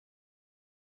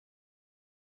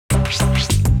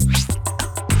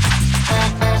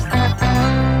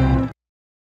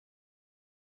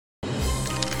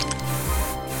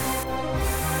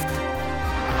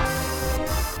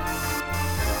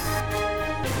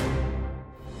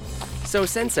So,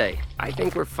 Sensei, I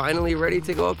think we're finally ready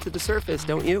to go up to the surface,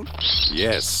 don't you?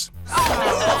 Yes.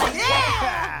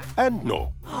 Yeah! And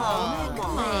no. Oh,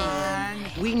 come on.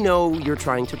 We know you're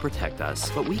trying to protect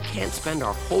us, but we can't spend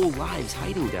our whole lives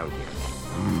hiding down here.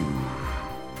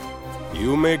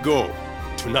 You may go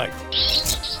tonight.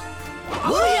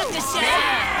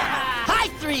 High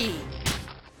three!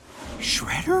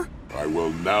 Shredder? I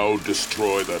will now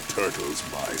destroy the turtles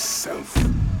myself.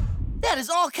 That is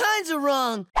all kinds of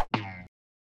wrong.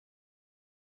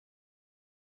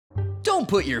 Don't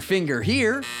put your finger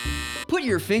here. Put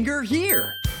your finger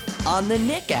here on the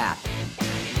Nick app.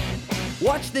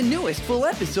 Watch the newest full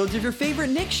episodes of your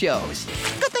favorite Nick shows.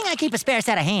 Good thing I keep a spare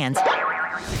set of hands.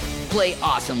 Play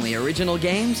awesomely original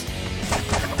games.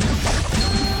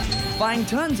 Find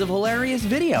tons of hilarious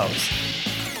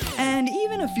videos. And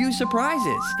even a few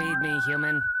surprises. Feed me,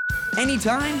 human.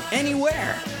 Anytime,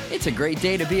 anywhere. It's a great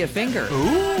day to be a finger.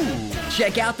 Ooh.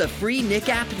 Check out the free Nick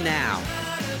app now.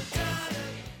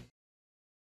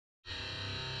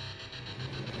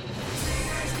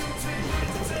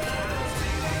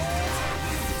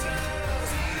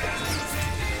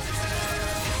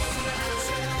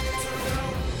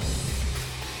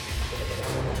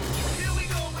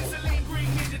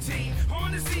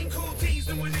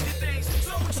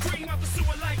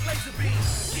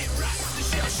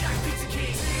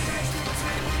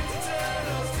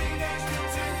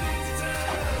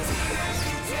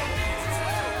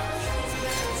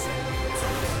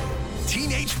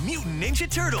 Teenage Mutant Ninja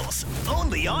Turtles,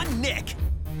 only on Nick.